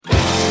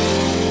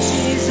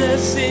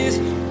Jesus is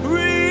real.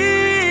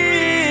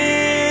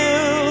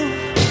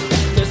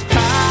 There's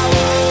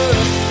power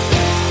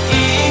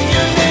in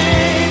your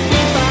name.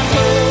 We find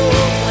hope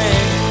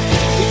when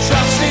we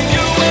trust in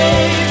your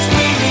ways.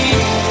 We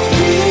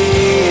believe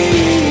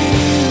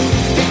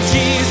that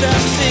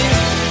Jesus is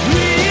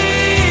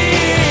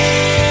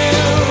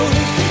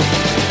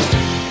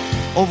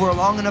real. Over a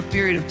long enough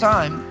period of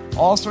time,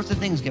 all sorts of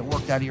things get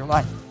worked out of your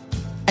life.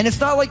 And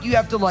it's not like you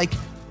have to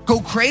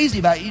go crazy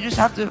about it. You just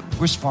have to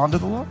respond to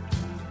the Lord.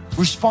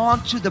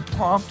 Respond to the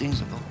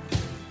promptings of the Lord.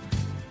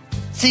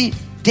 See,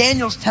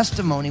 Daniel's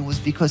testimony was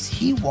because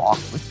he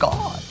walked with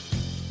God.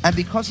 And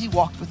because he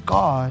walked with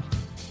God,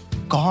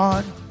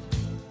 God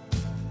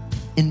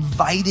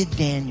invited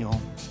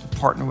Daniel to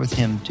partner with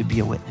him to be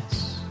a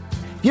witness.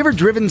 You ever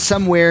driven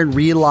somewhere and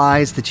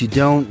realized that you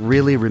don't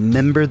really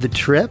remember the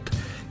trip?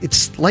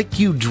 It's like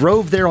you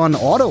drove there on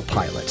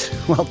autopilot.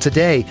 Well,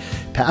 today,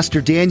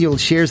 Pastor Daniel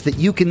shares that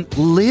you can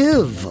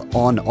live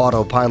on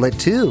autopilot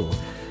too.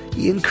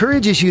 He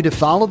encourages you to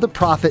follow the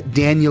prophet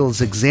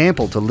Daniel's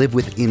example to live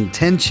with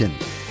intention,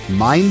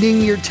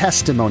 minding your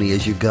testimony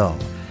as you go.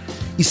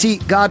 You see,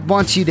 God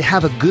wants you to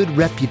have a good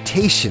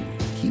reputation.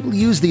 He will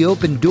use the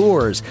open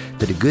doors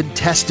that a good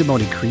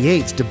testimony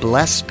creates to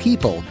bless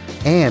people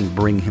and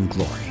bring him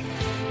glory.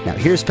 Now,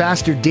 here's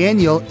Pastor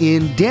Daniel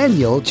in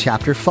Daniel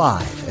chapter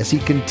 5 as he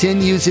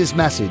continues his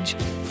message,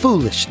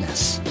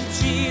 Foolishness.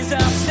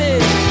 Jesus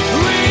is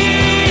real.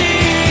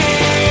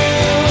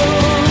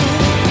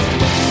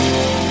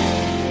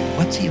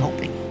 What's he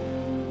hoping?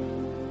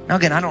 Now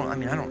again, I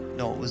don't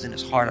know what was in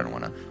his heart. I don't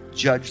want to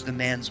judge the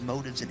man's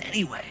motives in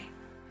any way.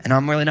 And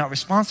I'm really not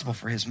responsible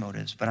for his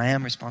motives, but I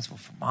am responsible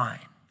for mine.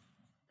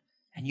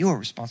 And you are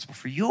responsible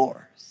for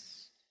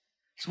yours.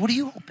 So what are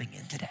you hoping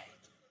in today?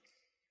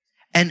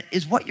 And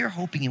is what you're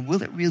hoping in,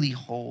 will it really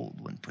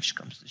hold when push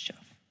comes to shove?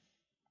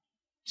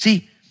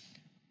 See,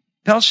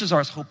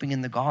 Belshazzar is hoping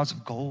in the gods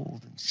of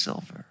gold and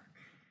silver,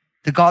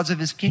 the gods of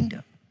his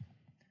kingdom.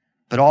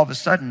 But all of a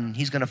sudden,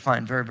 he's going to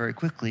find very, very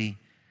quickly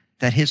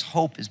that his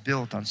hope is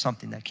built on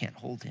something that can't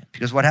hold him.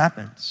 Because what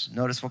happens?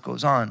 Notice what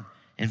goes on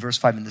in verse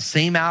 5. In the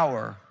same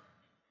hour,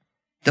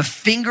 the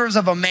fingers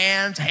of a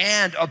man's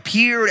hand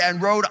appeared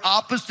and rode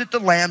opposite the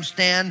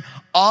lampstand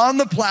on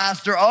the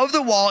plaster of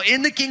the wall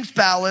in the king's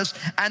palace.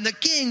 And the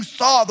king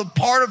saw the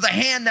part of the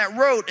hand that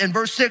wrote. In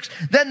verse 6,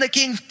 then the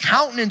king's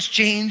countenance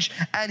changed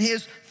and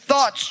his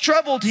thoughts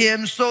troubled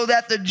him so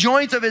that the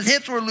joints of his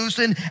hips were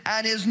loosened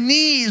and his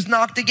knees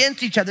knocked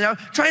against each other. Now,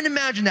 try and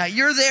imagine that.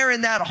 You're there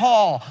in that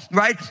hall,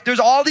 right? There's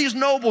all these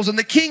nobles and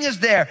the king is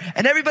there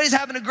and everybody's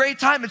having a great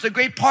time. It's a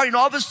great party. And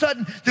all of a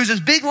sudden, there's this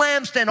big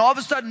lampstand. All of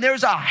a sudden,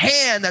 there's a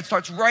hand that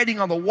starts writing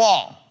on the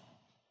wall.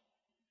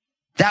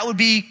 That would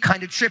be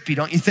kind of trippy,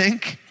 don't you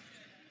think?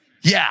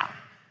 Yeah.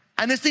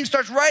 And this thing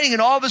starts writing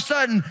and all of a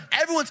sudden,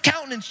 everyone's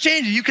countenance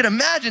changes. You can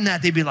imagine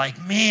that. They'd be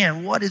like,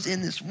 man, what is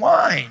in this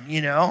wine,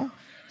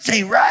 This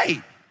ain't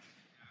right.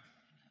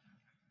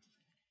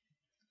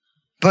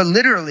 But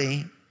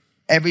literally,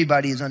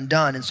 everybody is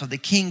undone. And so the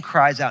king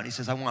cries out and he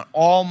says, I want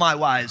all my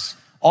wives,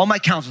 all my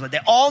counselors, they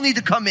all need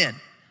to come in.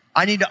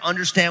 I need to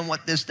understand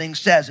what this thing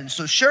says. And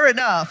so sure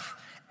enough,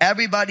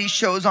 everybody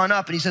shows on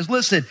up and he says,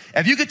 listen,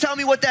 if you could tell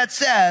me what that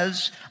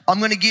says, I'm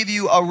going to give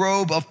you a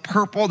robe of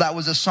purple. That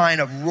was a sign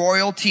of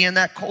royalty in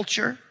that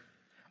culture.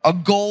 A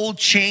gold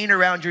chain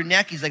around your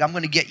neck. He's like, I'm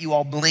going to get you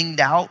all blinged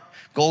out.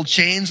 Gold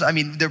chains,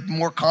 they're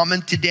more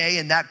common today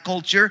in that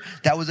culture.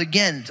 That was,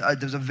 again,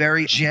 there's a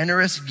very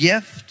generous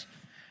gift.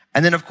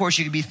 And then, of course,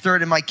 you could be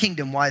third in my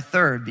kingdom. Why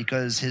third?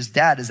 Because his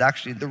dad is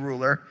actually the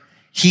ruler.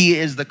 He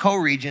is the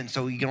co-regent,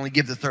 so he can only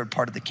give the third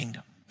part of the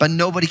kingdom. But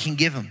nobody can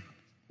give him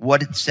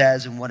what it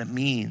says and what it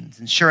means.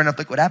 And sure enough,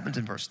 look what happens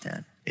in verse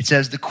 10. It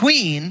says, the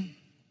queen,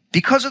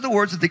 because of the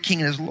words of the king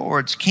and his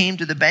lords, came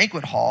to the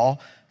banquet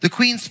hall. The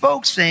queen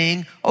spoke,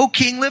 saying, O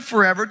king, live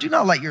forever. Do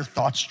not let your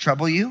thoughts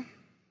trouble you,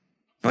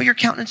 nor your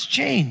countenance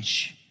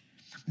change.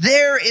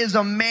 There is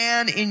a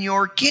man in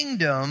your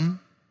kingdom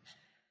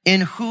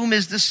in whom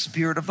is the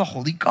spirit of the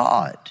holy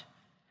God.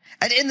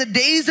 And in the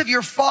days of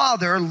your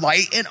father,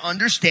 light and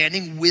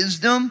understanding,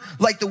 wisdom,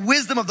 like the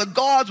wisdom of the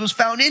gods was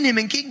found in him.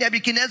 And King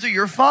Nebuchadnezzar,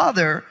 your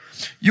father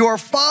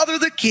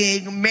the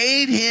king,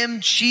 made him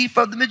chief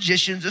of the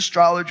magicians,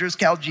 astrologers,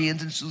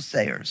 Chaldeans, and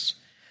soothsayers.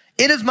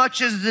 Inasmuch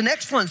as an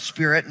excellent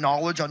spirit,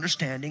 knowledge,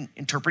 understanding,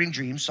 interpreting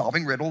dreams,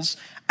 solving riddles,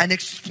 and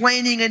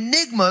explaining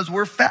enigmas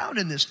were found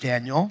in this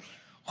Daniel,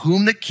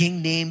 whom the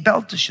king named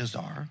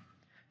Belteshazzar.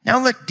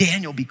 Now let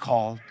Daniel be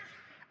called,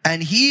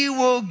 and he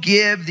will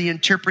give the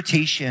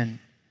interpretation.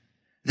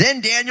 Then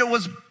Daniel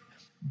was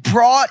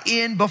brought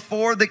in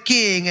before the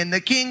king, and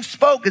the king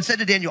spoke and said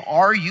to Daniel,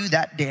 are you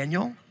that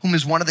Daniel, whom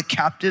is one of the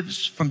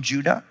captives from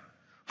Judah,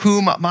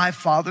 whom my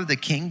father the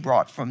king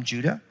brought from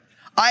Judah?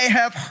 I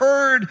have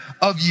heard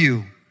of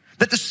you,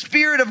 that the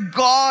Spirit of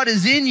God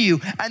is in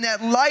you, and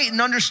that light and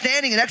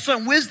understanding and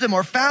excellent wisdom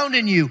are found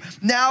in you.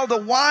 Now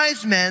the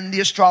wise men,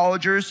 the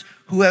astrologers,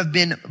 who have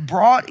been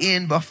brought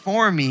in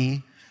before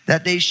me,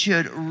 that they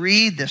should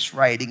read this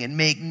writing and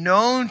make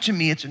known to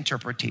me its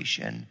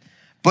interpretation.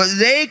 But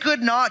they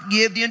could not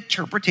give the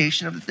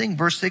interpretation of the thing.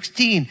 Verse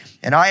 16,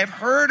 and I have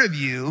heard of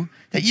you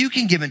that you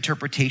can give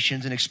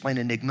interpretations and explain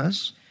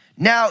enigmas.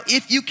 Now,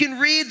 if you can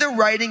read the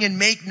writing and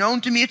make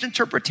known to me its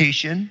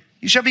interpretation,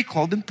 you shall be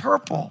clothed in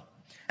purple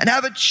and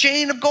have a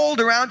chain of gold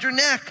around your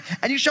neck,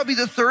 and you shall be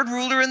the third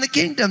ruler in the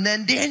kingdom.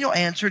 Then Daniel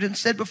answered and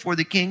said before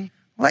the king,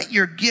 let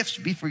your gifts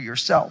be for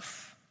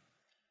yourself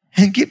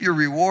and give your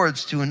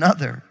rewards to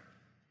another.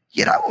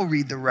 Yet I will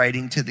read the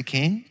writing to the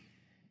king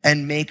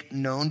and make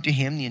known to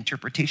him the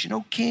interpretation.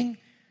 O king,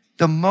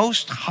 the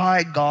Most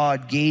High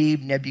God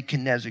gave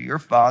Nebuchadnezzar, your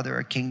father,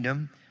 a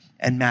kingdom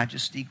and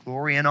majesty,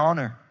 glory and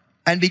honor.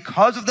 And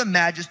because of the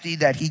majesty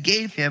that he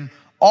gave him,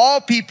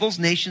 all peoples,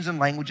 nations, and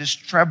languages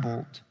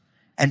trembled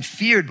and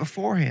feared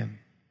before him.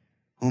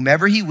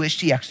 Whomever he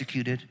wished, he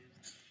executed.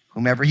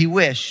 Whomever he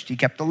wished, he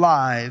kept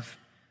alive.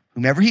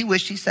 Whomever he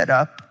wished, he set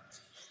up.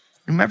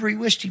 Whomever he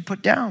wished, he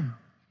put down.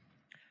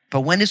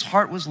 But when his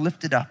heart was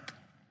lifted up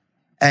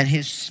and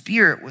his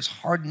spirit was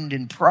hardened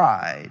in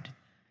pride,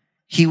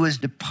 he was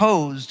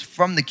deposed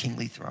from the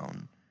kingly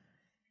throne,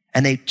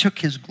 and they took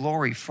his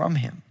glory from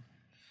him.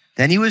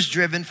 Then he was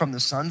driven from the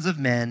sons of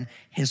men.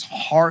 His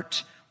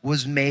heart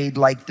was made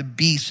like the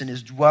beasts, and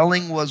his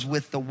dwelling was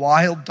with the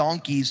wild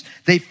donkeys.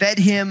 They fed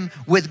him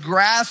with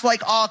grass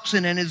like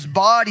oxen, and his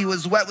body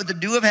was wet with the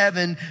dew of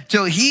heaven,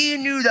 till he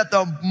knew that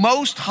the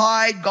Most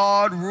High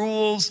God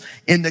rules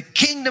in the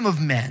kingdom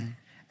of men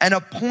and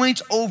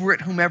appoints over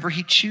it whomever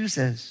he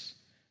chooses.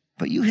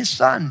 But you, his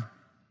son,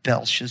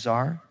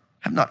 Belshazzar,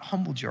 have not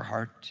humbled your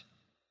heart,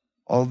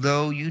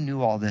 although you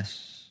knew all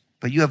this.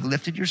 But you have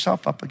lifted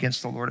yourself up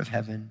against the Lord of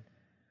heaven.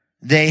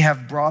 They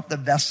have brought the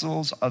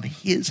vessels of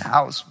his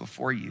house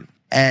before you,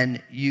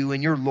 and you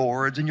and your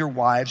lords and your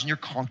wives and your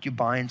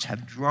concubines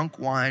have drunk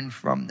wine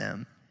from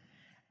them.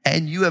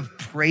 And you have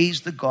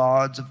praised the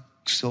gods of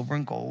silver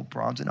and gold,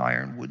 bronze and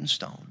iron, wood and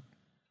stone,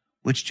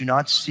 which do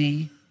not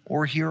see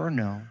or hear or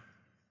know.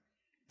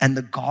 And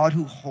the God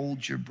who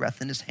holds your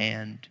breath in his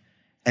hand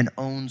and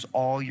owns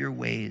all your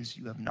ways,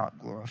 you have not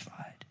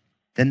glorified.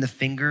 Then the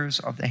fingers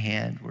of the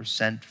hand were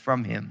sent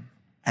from him,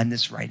 and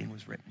this writing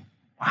was written.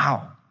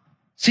 Wow.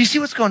 So you see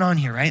what's going on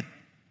here, right?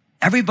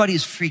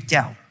 Everybody's freaked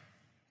out.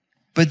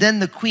 But then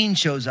the queen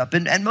shows up,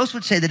 and most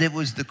would say that it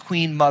was the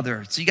queen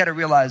mother. So you got to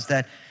realize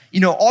that,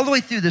 all the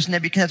way through this,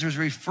 Nebuchadnezzar was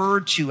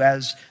referred to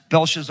as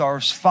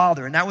Belshazzar's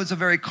father. And that was a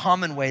very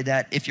common way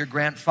that if your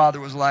grandfather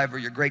was alive or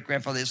your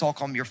great-grandfather, they all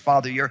call him your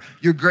father, your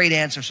great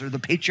ancestor, the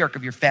patriarch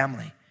of your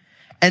family.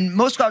 And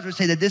most scholars would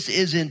say that this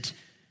isn't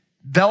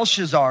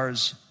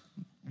Belshazzar's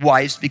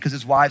wives, because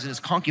his wives and his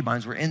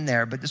concubines were in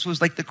there, but this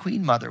was like the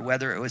queen mother,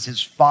 whether it was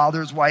his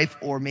father's wife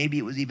or maybe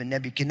it was even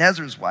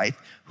Nebuchadnezzar's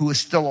wife who was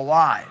still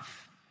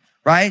alive,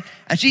 right?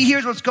 And she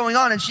hears what's going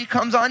on, and she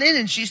comes on in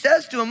and she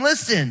says to him,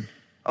 listen,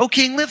 O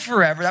king, live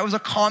forever. That was a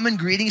common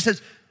greeting. He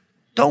says,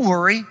 don't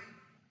worry,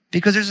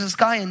 because there's this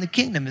guy in the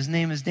kingdom. His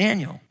name is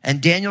Daniel.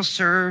 And Daniel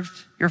served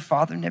your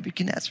father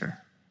Nebuchadnezzar.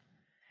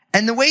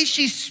 And the way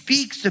she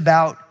speaks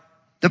about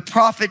the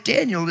prophet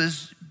Daniel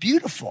is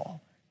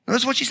beautiful.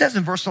 Notice what she says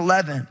in verse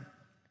 11.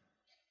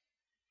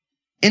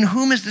 In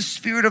whom is the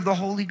spirit of the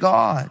holy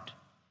God?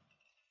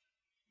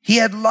 He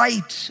had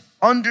light,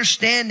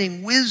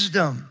 understanding,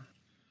 wisdom.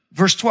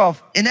 Verse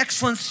 12, an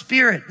excellent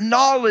spirit,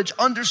 knowledge,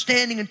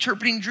 understanding,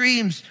 interpreting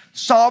dreams,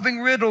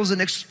 solving riddles,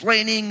 and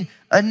explaining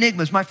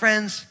enigmas. My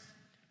friends,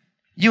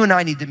 you and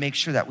I need to make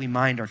sure that we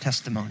mind our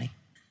testimony.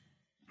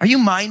 Are you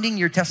minding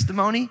your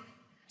testimony?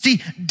 See,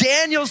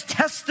 Daniel's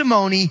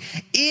testimony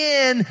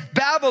in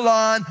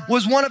Babylon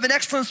was one of an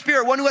excellent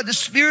spirit, one who had the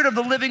spirit of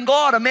the living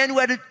God, a man who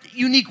had a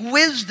unique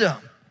wisdom.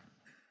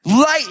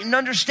 Light and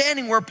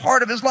understanding were a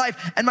part of his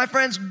life. And my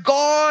friends,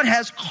 God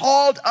has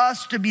called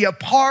us to be a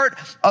part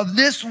of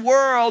this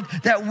world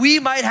that we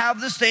might have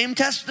the same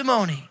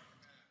testimony.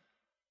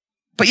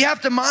 But you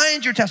have to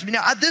mind your testimony.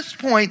 Now, at this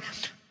point,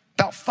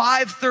 about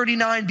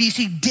 539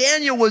 BC,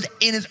 Daniel was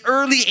in his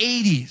early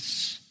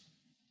 80s.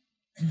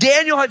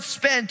 Daniel had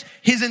spent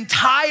his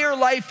entire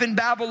life in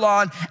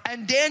Babylon,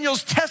 and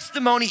Daniel's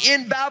testimony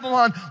in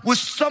Babylon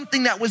was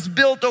something that was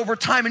built over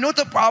time. And you know what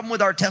the problem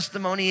with our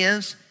testimony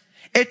is?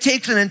 It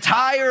takes an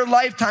entire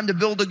lifetime to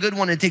build a good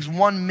one. It takes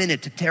 1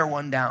 minute to tear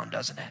one down,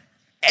 doesn't it?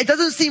 It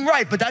doesn't seem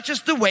right, but that's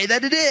just the way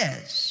that it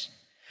is.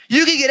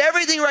 You can get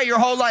everything right your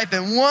whole life,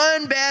 and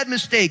one bad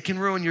mistake can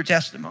ruin your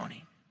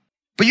testimony.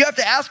 But you have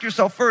to ask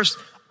yourself first,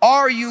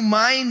 are you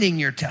minding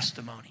your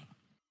testimony?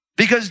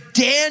 Because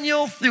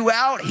Daniel,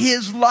 throughout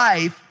his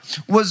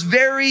life, was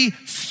very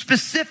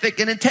specific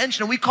and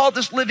intentional. We call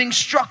this living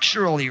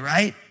structurally,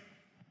 right?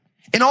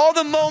 In all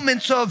the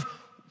moments of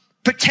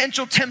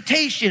potential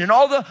temptation and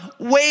all the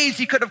ways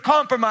he could have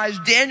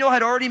compromised, Daniel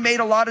had already made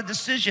a lot of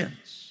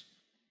decisions.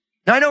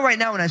 Now, I know right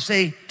now when I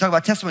talk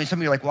about testimony, some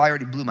of you are like, well, I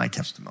already blew my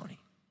testimony.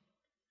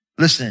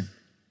 Listen,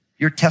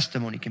 your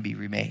testimony can be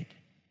remade.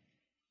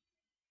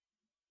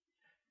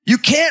 You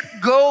can't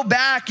go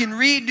back and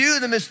redo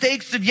the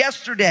mistakes of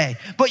yesterday,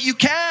 but you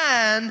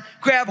can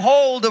grab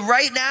hold of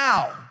right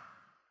now.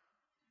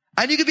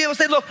 And you can be able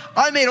to say, look,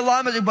 I made a lot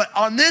of mistakes, but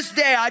on this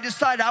day, I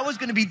decided I was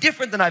going to be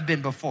different than I've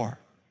been before.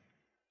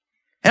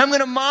 And I'm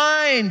going to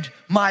mind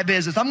my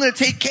business. I'm going to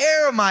take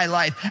care of my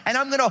life. And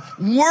I'm going to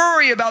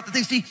worry about the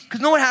things. See, because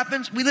you know what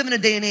happens? We live in a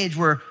day and age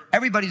where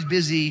everybody's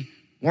busy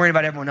worrying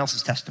about everyone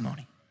else's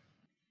testimony.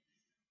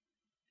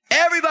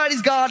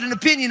 Everybody's got an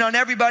opinion on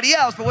everybody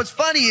else. But what's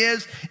funny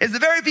is the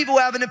very people who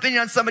have an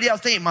opinion on somebody else,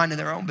 they ain't minding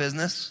their own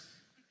business.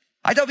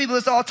 I tell people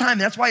this all the time.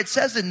 And that's why it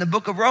says it in the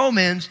book of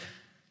Romans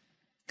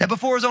that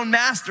before his own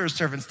master, a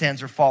servant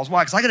stands or falls.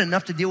 Why? Because I got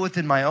enough to deal with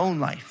in my own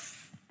life.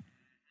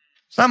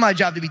 It's not my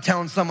job to be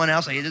telling someone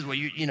else, hey, this is what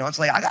you know, it's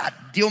like I got to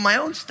deal with my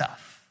own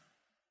stuff.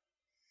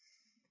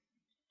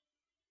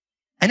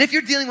 And if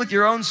you're dealing with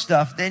your own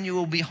stuff, then you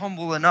will be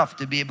humble enough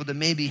to be able to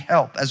maybe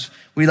help. As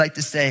we like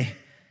to say,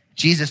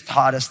 Jesus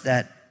taught us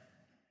that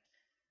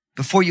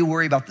before you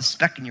worry about the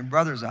speck in your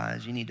brother's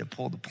eyes, you need to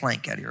pull the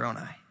plank out of your own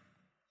eye,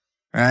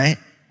 right?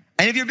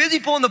 And if you're busy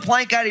pulling the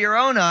plank out of your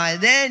own eye,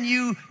 then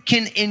you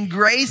can, in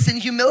grace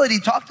and humility,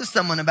 talk to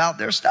someone about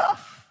their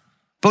stuff.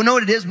 But know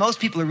what it is? Most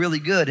people are really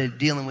good at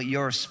dealing with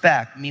your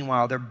speck.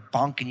 Meanwhile, they're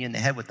bonking you in the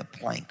head with the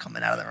plank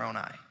coming out of their own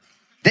eye.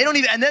 They don't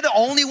even, and they're the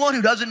only one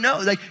who doesn't know.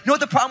 Like, you know what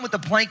the problem with the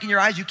plank in your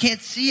eyes? You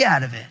can't see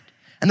out of it.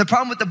 And the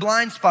problem with the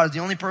blind spot is the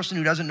only person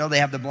who doesn't know they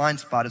have the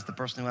blind spot is the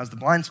person who has the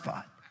blind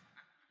spot.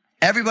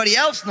 Everybody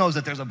else knows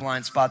that there's a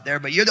blind spot there,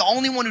 but you're the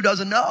only one who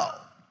doesn't know.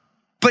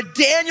 But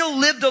Daniel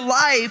lived a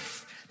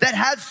life that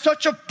had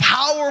such a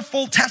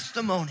powerful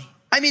testimony.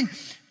 I mean,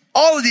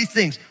 all of these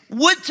things.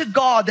 Would to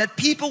God that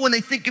people, when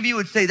they think of you,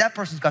 would say, that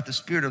person's got the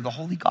spirit of the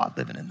holy God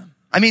living in them.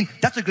 I mean,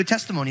 that's a good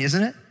testimony,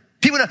 isn't it?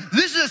 People know,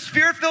 this is a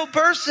spirit-filled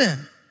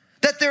person.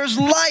 That there's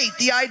light.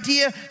 The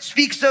idea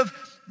speaks of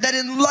that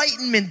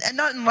enlightenment, and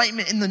not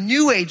enlightenment in the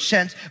new age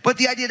sense, but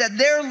the idea that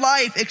their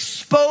life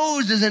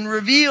exposes and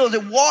reveals,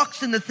 it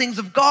walks in the things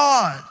of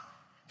God.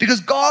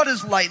 Because God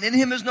is light, and in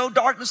him is no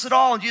darkness at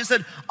all. And Jesus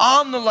said,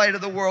 I'm the light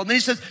of the world. And he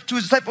says to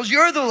his disciples,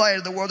 you're the light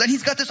of the world. And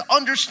he's got this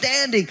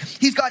understanding.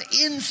 He's got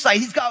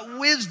insight. He's got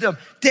wisdom.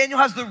 Daniel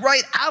has the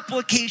right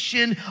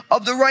application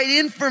of the right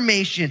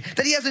information.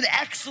 That he has an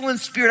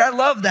excellent spirit. I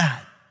love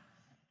that.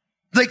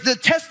 Like the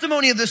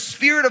testimony of the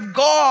Spirit of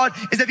God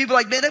is that people are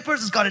like, man, that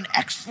person's got an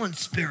excellent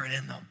spirit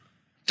in them.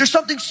 There's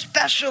something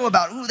special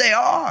about who they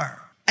are.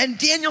 And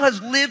Daniel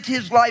has lived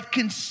his life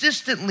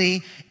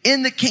consistently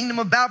in the kingdom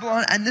of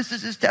Babylon, and this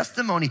is his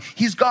testimony.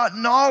 He's got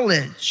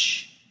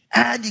knowledge,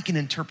 and he can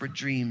interpret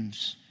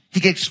dreams. He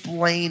can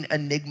explain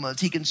enigmas.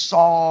 He can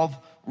solve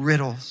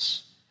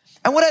riddles.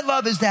 And what I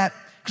love is that,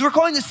 because we're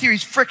calling this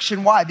series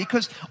Friction. Why?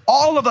 Because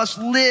all of us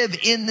live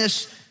in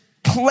this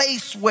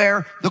place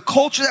where the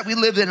culture that we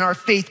live in our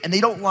faith, and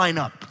they don't line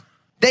up.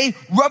 They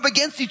rub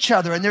against each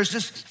other, and there's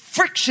this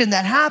friction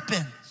that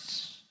happens.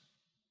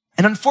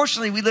 And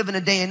unfortunately, we live in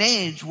a day and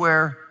age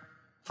where,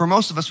 for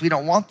most of us, we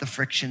don't want the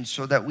friction,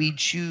 so that we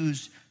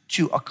choose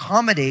to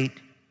accommodate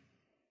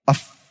a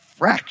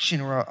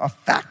fraction or a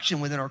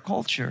faction within our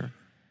culture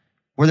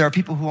where there are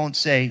people who won't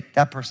say,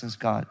 that person's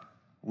got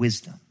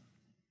wisdom.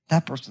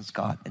 That person's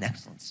got an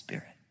excellent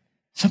spirit.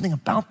 Something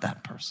about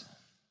that person.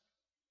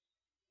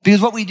 Because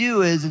what we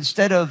do is,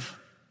 instead of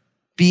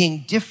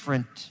being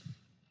different,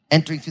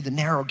 entering through the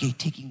narrow gate,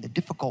 taking the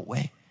difficult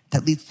way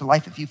that leads to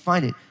life if you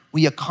find it,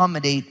 we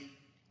accommodate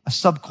a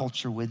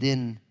subculture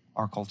within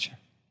our culture.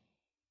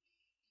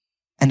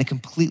 And it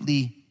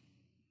completely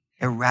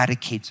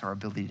eradicates our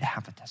ability to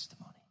have a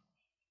testimony.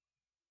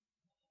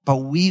 But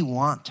we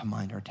want to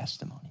mind our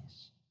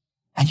testimonies.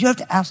 And you have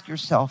to ask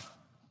yourself,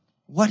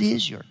 what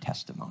is your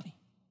testimony?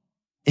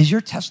 Is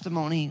your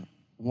testimony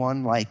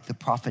one like the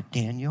prophet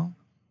Daniel?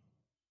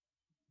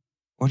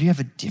 Or do you have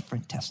a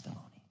different testimony?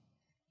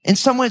 In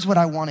some ways, what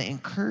I want to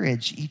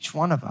encourage each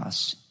one of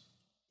us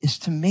is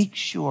to make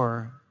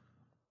sure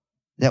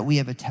that we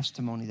have a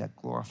testimony that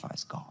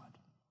glorifies God.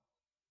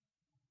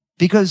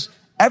 Because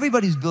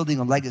everybody's building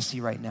a legacy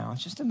right now.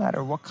 It's just a matter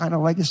of what kind of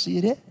legacy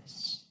it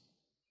is.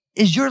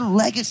 Is your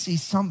legacy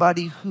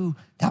somebody who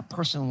that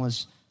person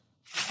was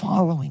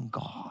following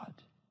God?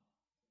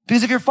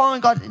 Because if you're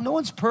following God, no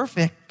one's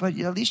perfect, but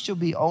at least you'll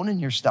be owning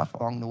your stuff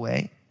along the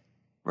way,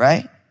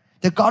 right?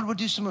 That God would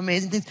do some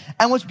amazing things.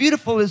 And what's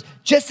beautiful is,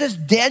 just as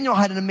Daniel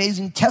had an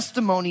amazing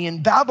testimony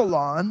in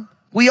Babylon,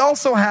 we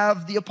also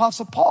have the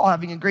Apostle Paul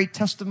having a great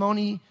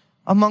testimony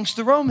amongst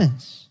the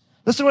Romans.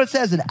 Listen to what it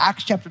says in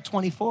Acts chapter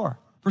 24,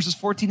 verses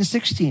 14 to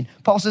 16.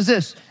 Paul says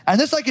this, and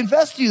this I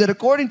confess to you, that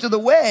according to the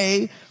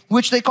way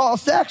which they call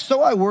sex,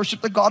 so I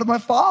worship the God of my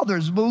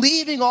fathers,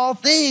 believing all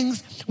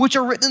things which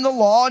are written in the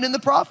law and in the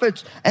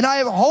prophets. And I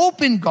have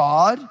hope in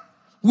God,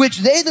 which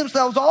they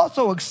themselves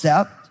also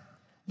accept,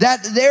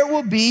 that there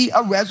will be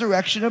a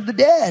resurrection of the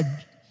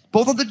dead,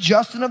 both of the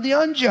just and of the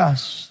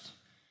unjust.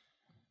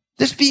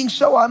 This being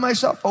so, I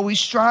myself always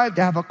strive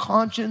to have a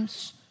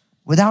conscience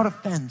without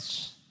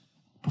offense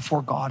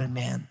before God and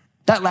man.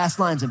 That last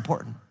line is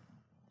important.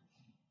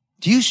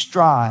 Do you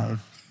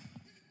strive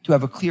to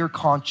have a clear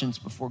conscience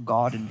before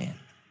God and man?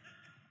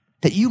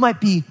 That you might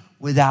be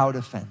without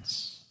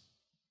offense.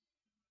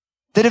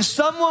 That if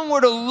someone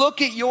were to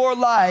look at your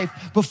life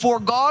before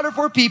God or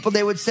for people,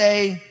 they would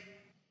say,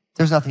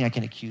 there's nothing I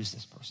can accuse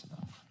this person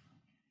of.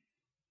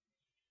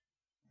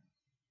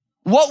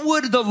 What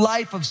would the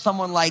life of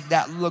someone like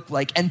that look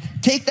like? And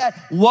take that,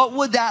 what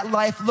would that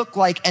life look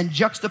like, and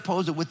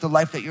juxtapose it with the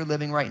life that you're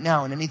living right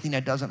now, and anything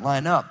that doesn't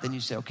line up, then you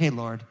say, okay,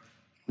 Lord,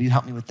 will you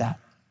help me with that?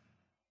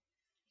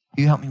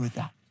 Will you help me with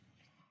that?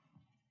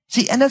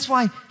 See, and that's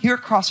why here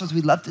at Crossroads,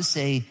 we love to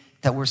say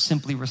that we're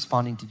simply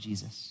responding to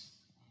Jesus.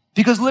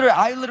 Because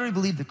I literally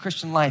believe the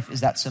Christian life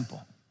is that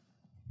simple.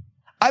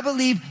 I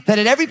believe that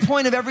at every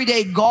point of every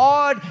day,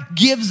 God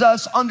gives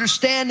us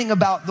understanding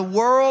about the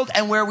world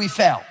and where we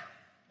fail,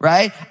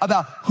 right?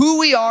 About who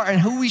we are and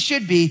who we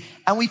should be.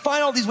 And we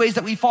find all these ways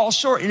that we fall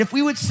short. And if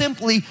we would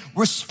simply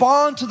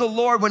respond to the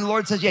Lord when the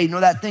Lord says, yeah, you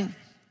know that thing?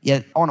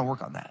 Yeah, I want to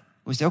work on that.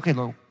 We say, okay,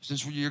 Lord,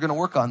 since you're going to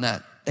work on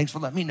that, thanks for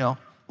letting me know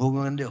what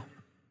we're going to do.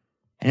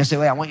 And he'll say,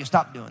 wait, I want you to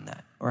stop doing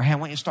that. Or, hey, I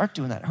want you to start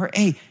doing that. Or,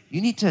 hey, you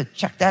need to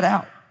check that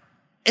out.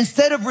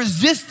 Instead of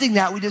resisting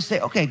that, we just say,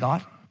 okay,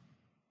 God,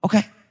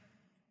 okay,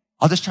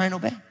 I'll just try and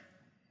obey.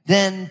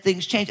 Then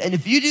things change. And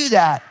if you do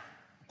that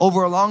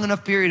over a long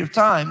enough period of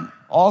time,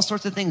 all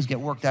sorts of things get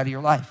worked out of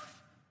your life.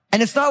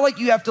 And it's not like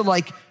you have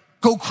to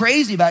go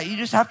crazy about it. You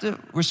just have to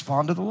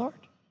respond to the Lord.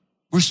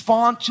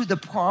 Respond to the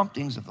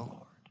promptings of the Lord.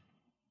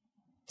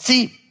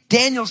 See,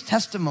 Daniel's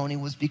testimony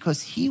was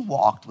because he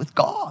walked with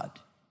God.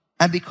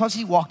 And because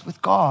he walked with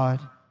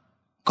God,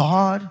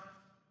 God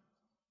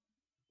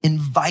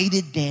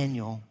invited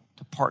Daniel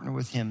to partner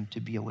with him to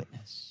be a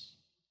witness.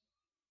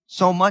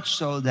 So much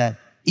so that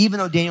even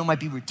though Daniel might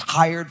be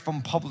retired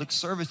from public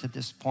service at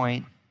this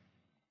point,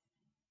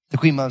 the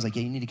queen mother was like,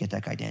 yeah, you need to get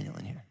that guy Daniel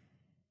in here.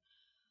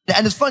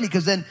 And it's funny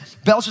because then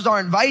Belshazzar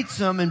invites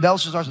him, and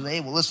Belshazzar says, hey,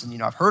 well,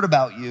 listen, I've heard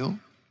about you.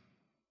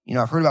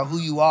 I've heard about who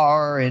you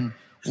are and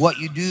what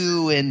you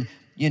do, and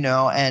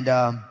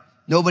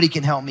nobody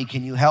can help me.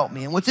 Can you help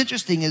me? And what's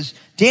interesting is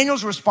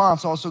Daniel's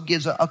response also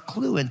gives a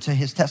clue into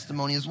his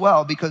testimony as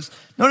well, because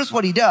notice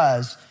what he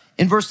does.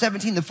 In verse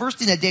 17, the first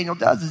thing that Daniel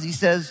does is he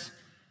says,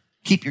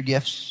 keep your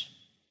gifts,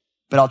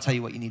 but I'll tell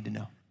you what you need to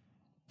know.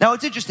 Now,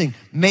 it's interesting.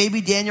 Maybe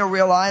Daniel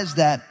realized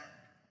that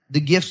the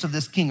gifts of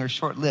this king are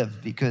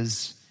short-lived,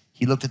 because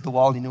he looked at the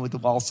wall, he knew what the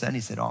wall said, and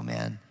he said, oh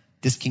man,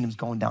 this kingdom's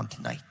going down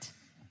tonight.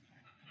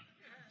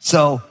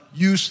 So,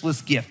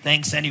 useless gift,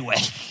 thanks anyway.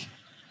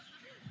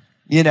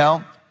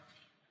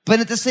 But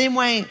in the same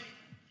way,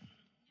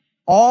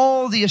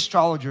 all the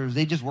astrologers,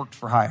 they just worked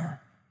for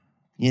hire.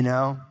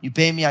 You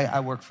pay me, I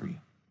work for you.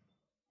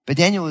 But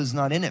Daniel was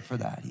not in it for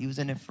that. He was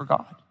in it for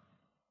God.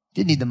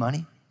 Didn't need the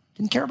money.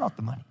 Didn't care about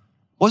the money.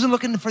 Wasn't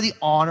looking for the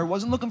honor.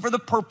 Wasn't looking for the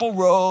purple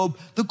robe,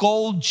 the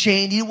gold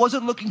chain. He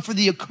wasn't looking for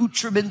the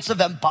accoutrements of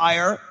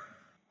empire.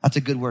 That's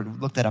a good word.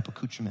 Look that up,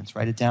 accoutrements.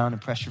 Write it down,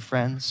 impress your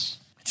friends.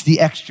 It's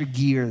the extra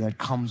gear that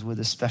comes with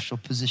a special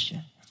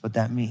position. That's what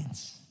that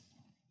means.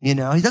 He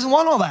doesn't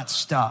want all that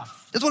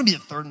stuff. He doesn't want to be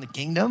the third in the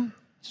kingdom.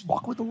 Just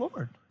walk with the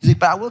Lord. He's like,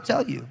 but I will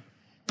tell you.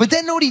 But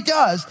then know what he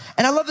does,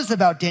 and I love this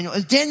about Daniel,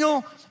 is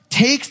Daniel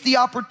takes the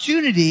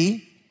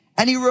opportunity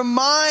and he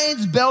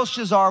reminds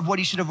Belshazzar of what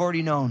he should have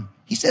already known.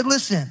 He said,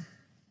 listen,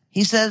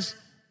 he says,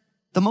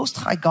 the Most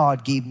High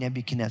God gave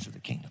Nebuchadnezzar the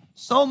kingdom.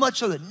 So much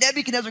so that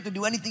Nebuchadnezzar could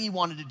do anything he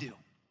wanted to do.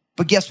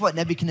 But guess what?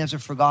 Nebuchadnezzar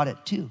forgot it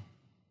too.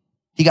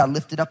 He got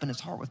lifted up in his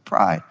heart with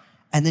pride,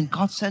 and then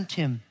God sent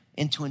him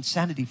into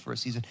insanity for a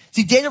season.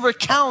 See, Daniel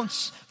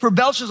recounts for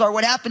Belshazzar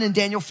what happened in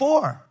Daniel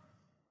 4.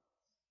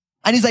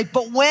 And he's like,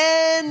 but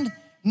when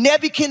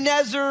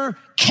Nebuchadnezzar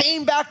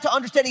came back to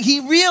understanding, he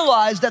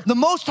realized that the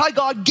Most High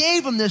God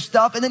gave him this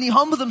stuff, and then he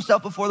humbled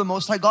himself before the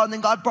Most High God, and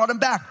then God brought him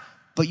back.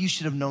 But you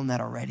should have known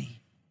that already.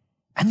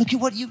 And look at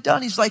what you've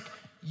done. He's like,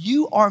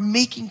 you are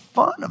making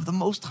fun of the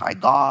Most High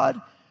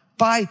God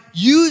by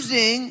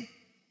using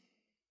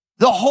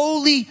the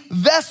holy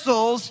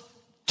vessels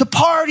to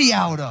party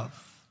out of.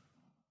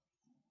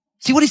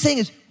 See, what he's saying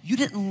is, you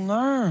didn't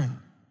learn.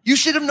 You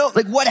should have known,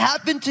 what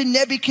happened to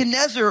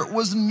Nebuchadnezzar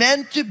was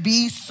meant to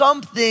be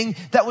something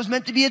that was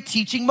meant to be a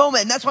teaching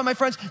moment. And that's why, my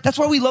friends, that's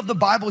why we love the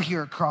Bible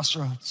here at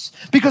Crossroads.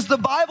 Because the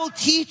Bible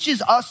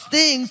teaches us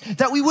things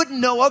that we wouldn't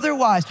know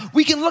otherwise.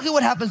 We can look at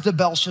what happens to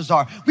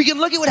Belshazzar. We can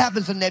look at what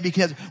happens to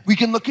Nebuchadnezzar. We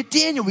can look at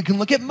Daniel. We can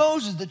look at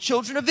Moses, the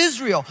children of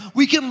Israel.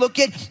 We can look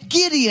at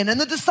Gideon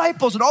and the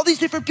disciples and all these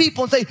different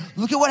people and say,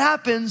 look at what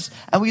happens.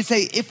 And we can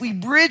say, if we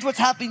bridge what's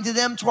happening to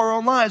them to our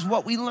own lives,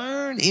 what we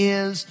learn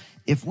is,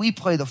 if we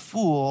play the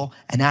fool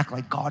and act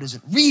like God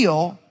isn't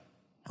real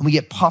and we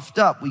get puffed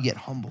up, we get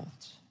humbled.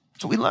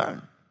 That's what we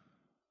learn.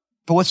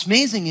 But what's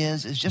amazing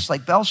is just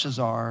like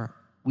Belshazzar,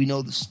 we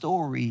know the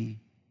story,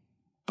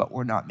 but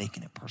we're not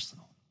making it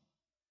personal.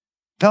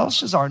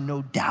 Belshazzar,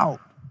 no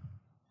doubt,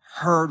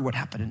 heard what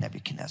happened to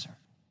Nebuchadnezzar,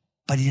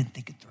 but he didn't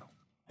think it through.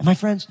 And my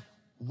friends,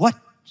 what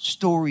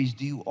stories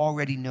do you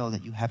already know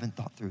that you haven't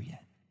thought through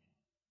yet?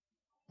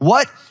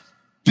 What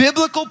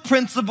biblical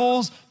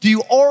principles do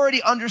you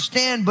already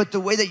understand, but the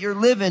way that you're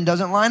living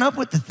doesn't line up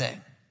with the thing?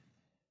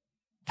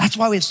 That's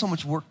why we have so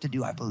much work to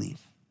do, I believe.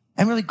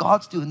 And really,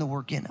 God's doing the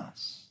work in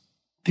us.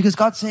 Because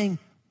God's saying,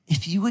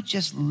 if you would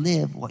just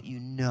live what you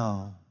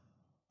know,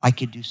 I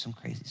could do some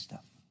crazy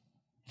stuff.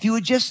 If you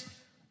would just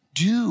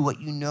do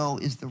what you know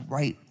is the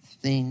right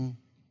thing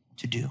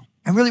to do.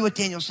 And really what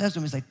Daniel says to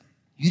him is like,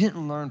 You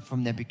didn't learn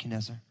from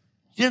Nebuchadnezzar.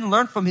 You didn't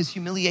learn from his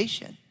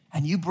humiliation.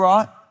 And you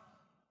brought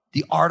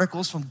the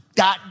articles from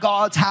that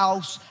God's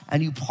house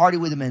and you party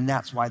with him, and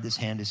that's why this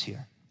hand is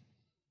here.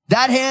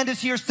 That hand is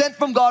here, sent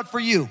from God for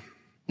you.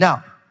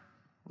 Now,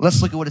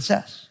 let's look at what it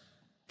says.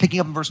 Picking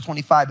up in verse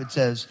 25, it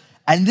says,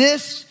 and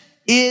this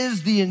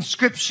is the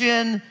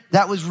inscription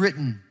that was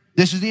written.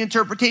 This is the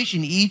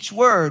interpretation. Each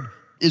word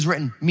is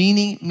written.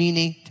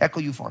 Mene,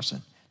 tekel,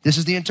 upharsin. This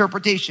is the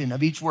interpretation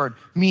of each word.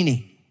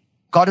 Mene.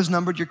 God has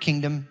numbered your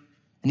kingdom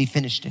and he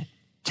finished it.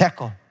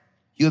 Tekel.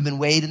 You have been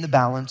weighed in the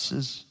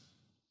balances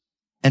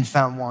and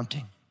found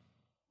wanting.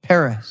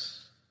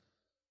 Peres.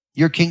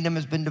 Your kingdom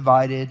has been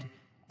divided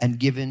and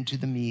given to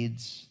the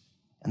Medes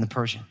and the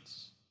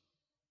Persians.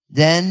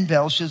 Then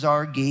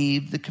Belshazzar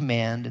gave the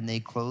command, and they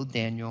clothed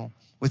Daniel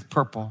with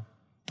purple,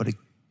 put a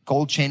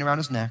gold chain around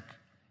his neck,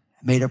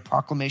 made a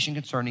proclamation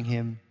concerning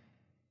him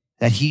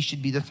that he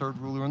should be the third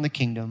ruler in the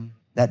kingdom.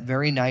 That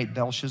very night,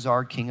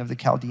 Belshazzar, king of the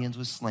Chaldeans,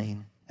 was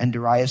slain, and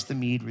Darius the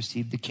Mede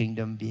received the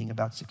kingdom, being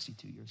about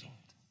 62 years old.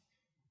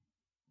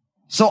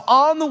 So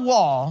on the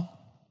wall,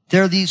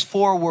 there are these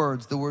 4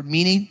 words, the word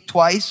Mene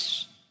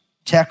twice,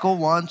 tekel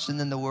once, and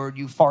then the word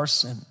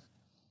upharsin.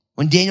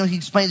 When Daniel, he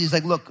explains, he's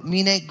like, look,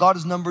 Mene, God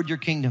has numbered your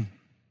kingdom.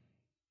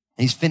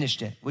 And he's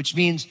finished it, which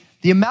means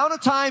the amount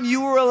of time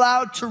you were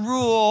allowed to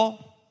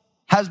rule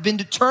has been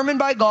determined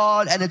by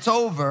God, and it's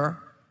over.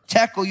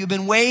 Tekel, you've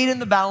been weighed in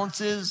the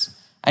balances,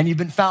 and you've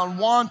been found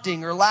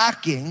wanting or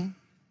lacking.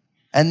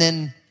 And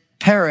then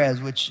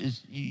Peres, which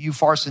is,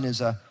 upharsin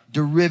is a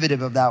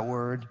derivative of that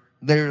word,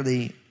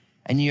 literally,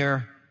 and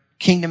your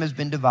kingdom has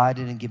been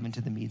divided and given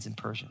to the Medes and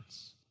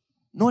Persians.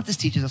 You know what this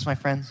teaches us, my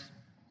friends?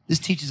 This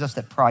teaches us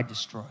that pride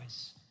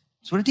destroys.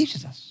 That's what it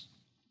teaches us.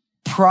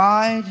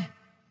 Pride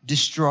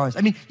destroys.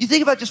 I mean, you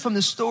think about just from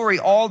the story,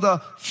 all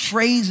the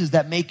phrases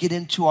that make it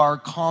into our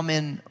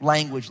common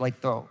language,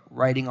 like the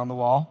writing on the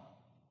wall.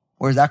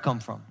 Where does that come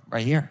from?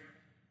 Right here.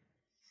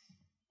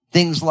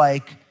 Things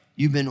like,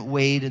 you've been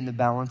weighed in the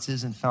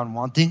balances and found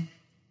wanting.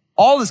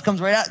 All this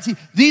comes right out. See,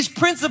 these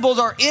principles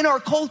are in our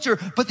culture,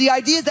 but the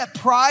idea is that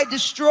pride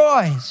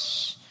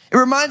destroys. It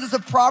reminds us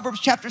of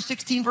Proverbs chapter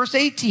 16, verse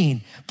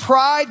 18.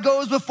 Pride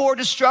goes before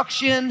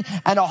destruction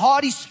and a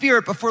haughty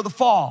spirit before the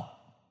fall.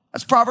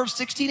 That's Proverbs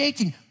 16,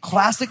 18.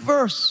 Classic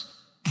verse.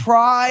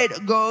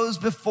 Pride goes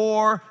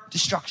before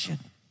destruction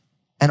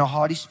and a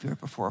haughty spirit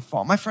before a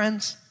fall. My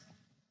friends,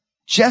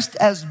 just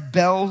as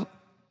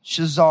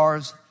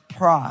Belshazzar's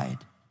pride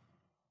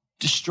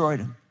destroyed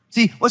him.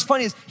 See, what's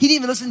funny is he didn't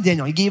even listen to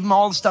Daniel. He gave him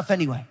all the stuff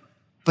anyway.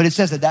 But it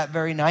says that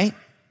very night,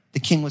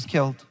 the king was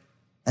killed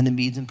and the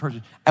Medes and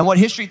Persians. And what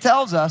history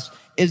tells us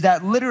is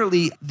that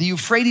literally the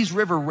Euphrates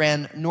River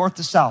ran north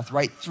to south,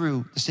 right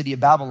through the city of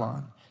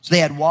Babylon. So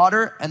they had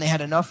water and they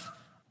had enough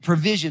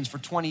provisions for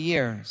 20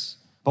 years.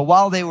 But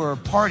while they were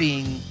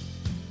partying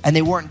and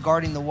they weren't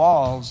guarding the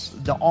walls,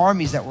 the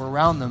armies that were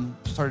around them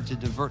started to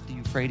divert the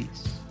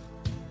Euphrates.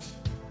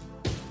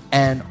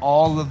 And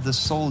all of the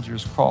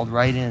soldiers crawled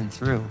right in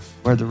through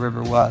where the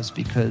river was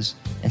because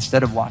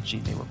instead of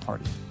watching, they were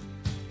partying.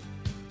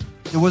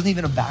 There wasn't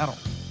even a battle.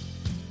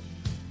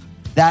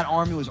 That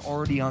army was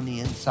already on the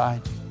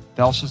inside.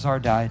 Belshazzar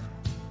died,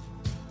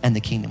 and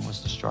the kingdom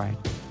was destroyed.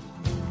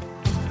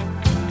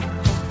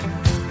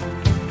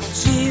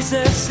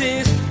 Jesus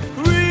is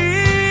real.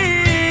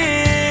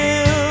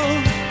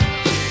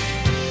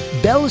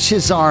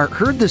 Belshazzar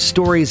heard the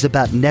stories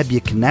about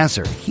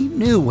Nebuchadnezzar. He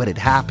knew what had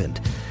happened.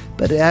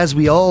 But as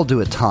we all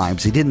do at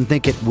times, he didn't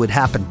think it would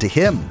happen to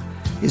him.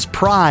 His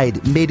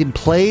pride made him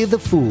play the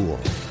fool.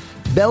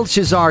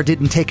 Belshazzar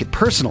didn't take it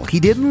personal. He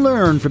didn't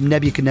learn from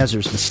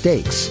Nebuchadnezzar's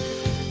mistakes.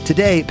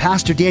 Today,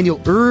 Pastor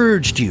Daniel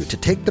urged you to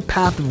take the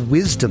path of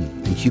wisdom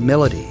and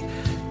humility.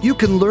 You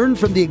can learn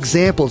from the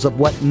examples of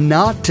what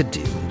not to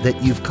do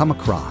that you've come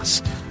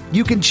across.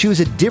 You can choose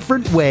a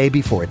different way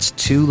before it's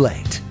too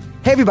late.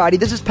 Hey everybody,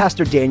 this is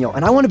Pastor Daniel,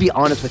 and I want to be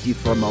honest with you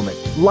for a moment.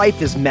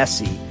 Life is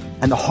messy,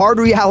 and the hard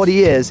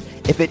reality is,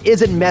 if it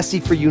isn't messy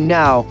for you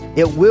now,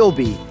 it will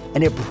be,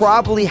 and it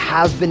probably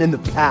has been in the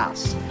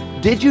past.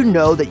 Did you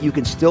know that you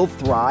can still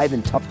thrive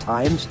in tough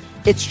times?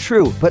 It's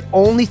true, but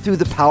only through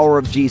the power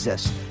of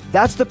Jesus.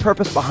 That's the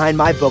purpose behind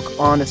my book,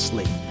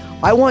 Honestly.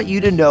 I want you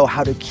to know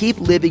how to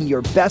keep living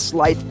your best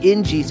life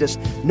in Jesus,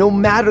 no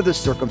matter the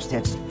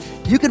circumstances.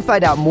 You can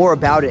find out more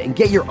about it and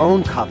get your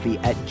own copy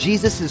at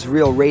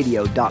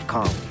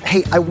JesusIsRealRadio.com.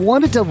 Hey, I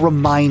wanted to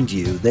remind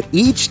you that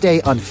each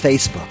day on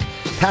Facebook,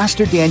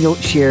 Pastor Daniel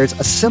shares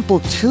a simple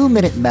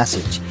 2-minute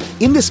message.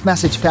 In this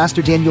message,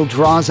 Pastor Daniel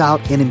draws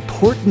out an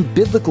important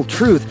biblical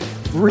truth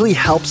that really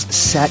helps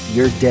set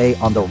your day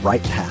on the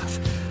right path.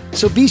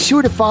 So be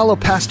sure to follow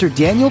Pastor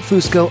Daniel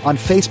Fusco on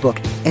Facebook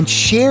and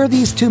share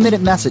these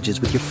 2-minute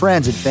messages with your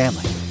friends and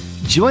family.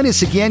 Join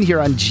us again here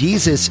on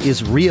Jesus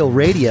is Real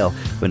Radio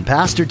when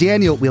Pastor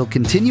Daniel will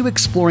continue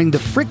exploring the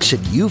friction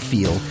you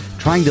feel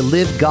trying to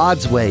live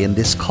God's way in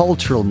this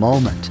cultural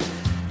moment.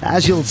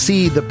 As you'll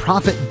see, the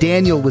prophet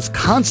Daniel was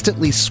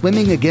constantly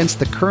swimming against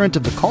the current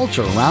of the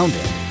culture around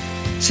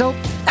him. So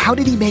how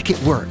did he make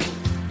it work?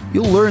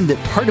 You'll learn that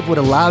part of what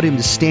allowed him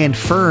to stand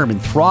firm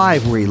and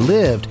thrive where he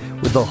lived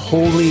were the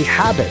holy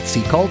habits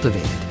he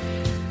cultivated.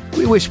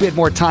 We wish we had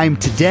more time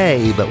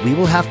today, but we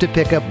will have to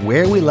pick up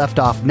where we left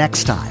off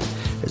next time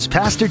as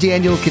Pastor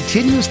Daniel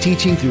continues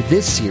teaching through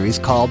this series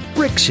called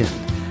Friction.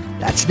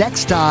 That's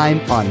next time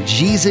on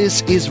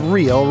Jesus is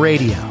Real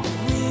Radio.